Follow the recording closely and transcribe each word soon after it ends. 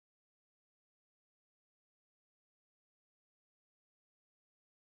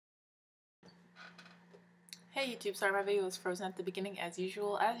Hey YouTube, sorry my video was frozen at the beginning as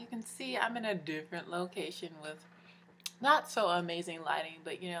usual. As you can see, I'm in a different location with not so amazing lighting,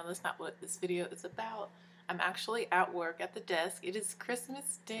 but you know, that's not what this video is about. I'm actually at work at the desk. It is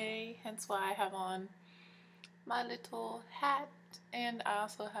Christmas Day, hence why I have on my little hat, and I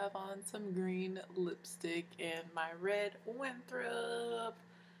also have on some green lipstick and my red Winthrop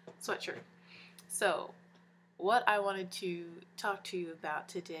sweatshirt. So what I wanted to talk to you about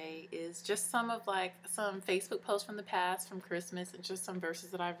today is just some Facebook posts from the past from Christmas, and just some verses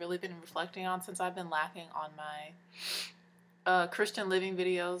that I've really been reflecting on since I've been lacking on my Christian living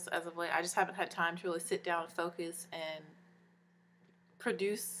videos as of late. I just haven't had time to really sit down, focus, and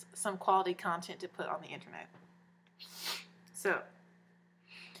produce some quality content to put on the internet. So,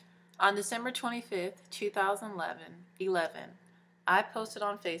 on December 25th, 2011, I posted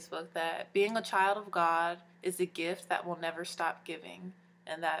on Facebook that being a child of God is a gift that will never stop giving,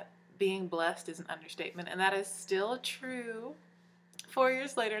 and that being blessed is an understatement. And that is still true 4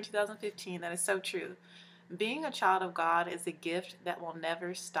 years later in 2015. That is so true. Being a child of God is a gift that will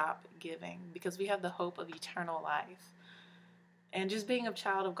never stop giving, because we have the hope of eternal life. And just being a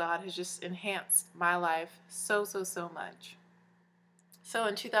child of God has just enhanced my life so much. So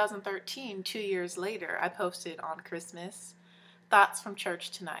in 2013, 2 years later, I posted on Christmas, "Thoughts from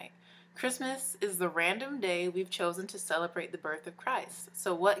church tonight. Christmas is the random day we've chosen to celebrate the birth of Christ.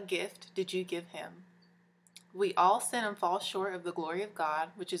 So what gift did you give him? We all sin and fall short of the glory of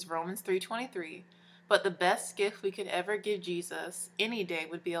God," which is Romans 3:23. "But the best gift we could ever give Jesus any day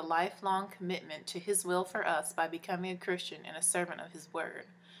would be a lifelong commitment to his will for us by becoming a Christian and a servant of his word."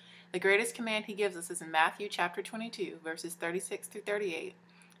 The greatest command he gives us is in Matthew chapter 22, verses 36 through 38,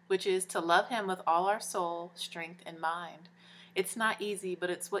 which is to love him with all our soul, strength, and mind. It's not easy, but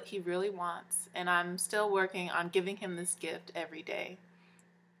it's what he really wants, and I'm still working on giving him this gift every day.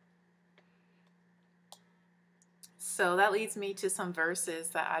 So that leads me to some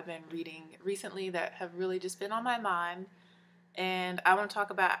verses that I've been reading recently that have really just been on my mind, and I want to talk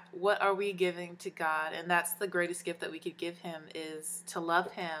about what are we giving to God, and that's the greatest gift that we could give him, is to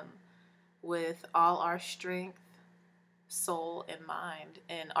love him with all our strength, soul, and mind.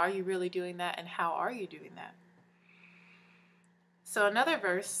 And are you really doing that, and how are you doing that? So another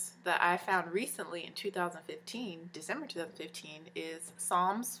verse that I found recently in 2015, December 2015, is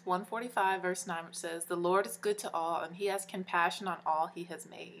Psalms 145 verse 9, which says, "The Lord is good to all, and he has compassion on all he has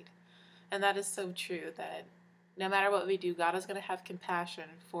made." And that is so true, that no matter what we do, God is going to have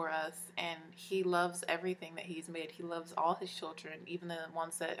compassion for us, and he loves everything that he's made. He loves all his children, even the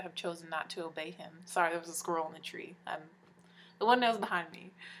ones that have chosen not to obey him. Sorry, there was a squirrel in the tree. The one that was behind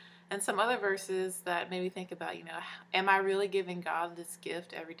me. And some other verses that made me think about, am I really giving God this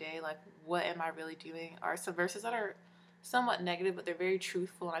gift every day? Like, what am I really doing? Are some verses that are somewhat negative, but they're very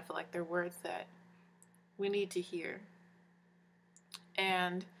truthful, and I feel like they're words that we need to hear.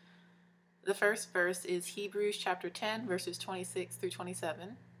 And the first verse is Hebrews chapter 10, verses 26 through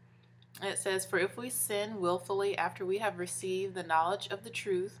 27. And it says, "For if we sin willfully after we have received the knowledge of the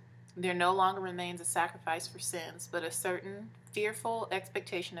truth, there no longer remains a sacrifice for sins, but a certain fearful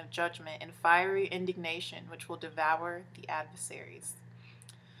expectation of judgment and fiery indignation which will devour the adversaries."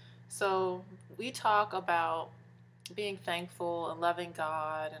 So we talk about being thankful and loving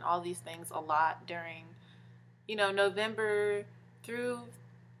God and all these things a lot during, November through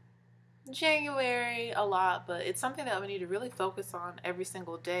January a lot, but it's something that we need to really focus on every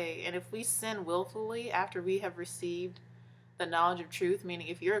single day. And if we sin willfully after we have received the knowledge of truth, meaning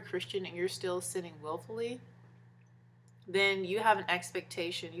if you're a Christian and you're still sinning willfully, then you have an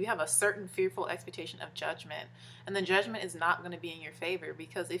expectation, you have a certain fearful expectation of judgment. And the judgment is not going to be in your favor,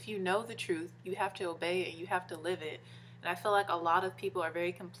 because if you know the truth, you have to obey it and you have to live it. And I feel like a lot of people are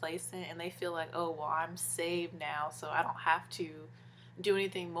very complacent, and they feel like, oh, well, I'm saved now, so I don't have to do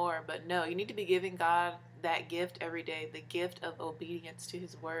anything more. But no, you need to be giving God that gift every day, the gift of obedience to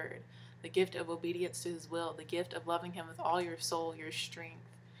his word, the gift of obedience to his will, the gift of loving him with all your soul, your strength,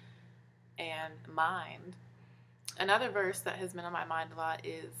 and mind. Another verse that has been on my mind a lot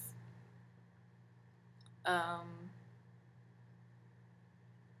is 1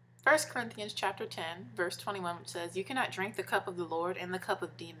 Corinthians chapter 10, verse 21, which says, "You cannot drink the cup of the Lord and the cup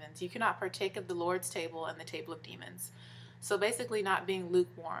of demons. You cannot partake of the Lord's table and the table of demons." So basically not being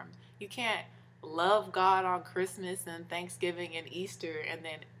lukewarm. You can't love God on Christmas and Thanksgiving and Easter, and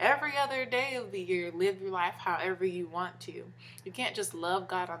then every other day of the year live your life however you want to. You can't just love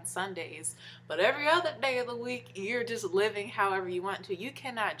God on Sundays, but every other day of the week you're just living however you want to. You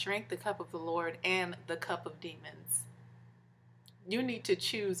cannot drink the cup of the Lord and the cup of demons. You need to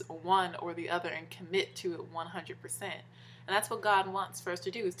choose one or the other and commit to it 100%. And that's what God wants for us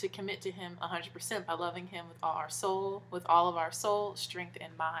to do, is to commit to Him 100% by loving Him with all our soul, with all of our soul, strength,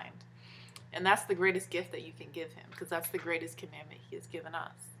 and mind. And that's the greatest gift that you can give Him, because that's the greatest commandment He has given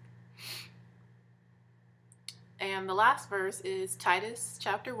us. And the last verse is Titus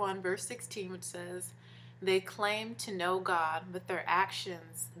chapter 1, verse 16, which says, "They claim to know God, but their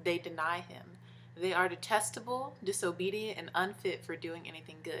actions, they deny Him. They are detestable, disobedient, and unfit for doing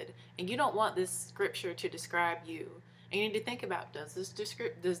anything good." And you don't want this scripture to describe you. And you need to think about, does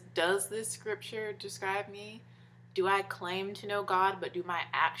this scripture describe me? Do I claim to know God, but do my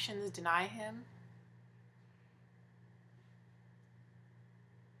actions deny Him?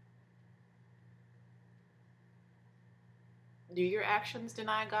 Do your actions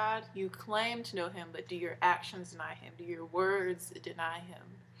deny God? You claim to know Him, but do your actions deny Him? Do your words deny Him?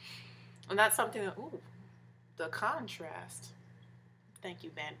 And that's something that, ooh, the contrast. Thank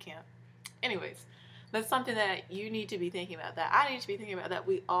you, Bandcamp. Anyways, that's something that you need to be thinking about, that I need to be thinking about, that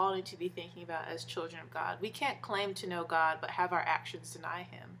we all need to be thinking about as children of God. We can't claim to know God, but have our actions deny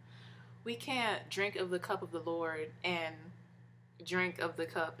Him. We can't drink of the cup of the Lord and drink of the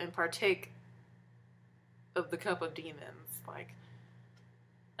cup and partake of the cup of demons. Like,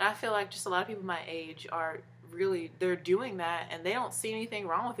 I feel like just a lot of people my age are really, they're doing that and they don't see anything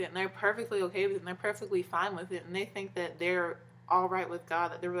wrong with it, and they're perfectly okay with it, and they're perfectly fine with it, and they think that they're all right with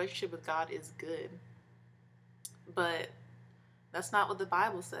God, that their relationship with God is good. But that's not what the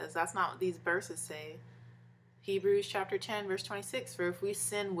Bible says. That's not what these verses say. Hebrews chapter 10, verse 26, "For if we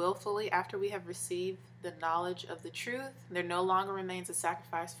sin willfully after we have received the knowledge of the truth, there no longer remains a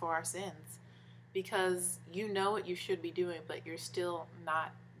sacrifice for our sins." Because you know what you should be doing, but you're still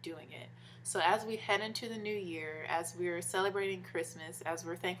not doing it. So as we head into the new year, as we're celebrating Christmas, as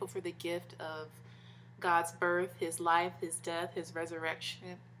we're thankful for the gift of God's birth, His life, His death, His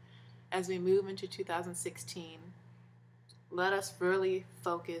resurrection, as we move into 2016, let us really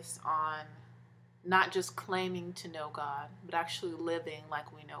focus on not just claiming to know God, but actually living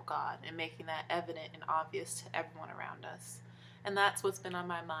like we know God and making that evident and obvious to everyone around us. And that's what's been on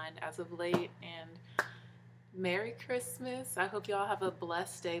my mind as of late. And Merry Christmas. I hope you all have a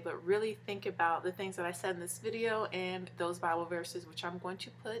blessed day, but really think about the things that I said in this video and those Bible verses, which I'm going to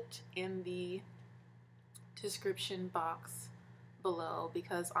put in the description box below,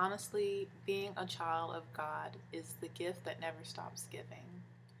 because honestly, being a child of God is the gift that never stops giving.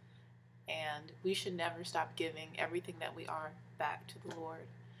 And we should never stop giving everything that we are back to the Lord.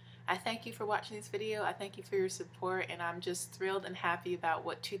 I thank you for watching this video. I thank you for your support, and I'm just thrilled and happy about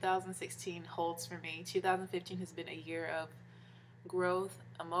what 2016 holds for me. 2015 has been a year of growth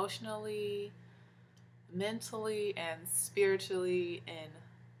emotionally, mentally, and spiritually in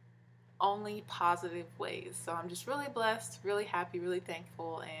only positive ways. So I'm just really blessed, really happy, really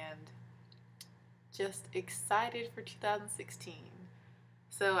thankful, and just excited for 2016.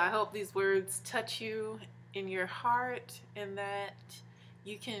 So I hope these words touch you in your heart, and that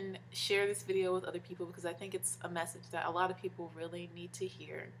you can share this video with other people, because I think it's a message that a lot of people really need to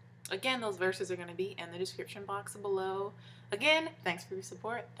hear. Again, those verses are going to be in the description box below. Again, thanks for your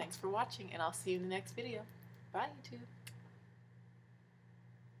support, thanks for watching, and I'll see you in the next video. Bye, YouTube.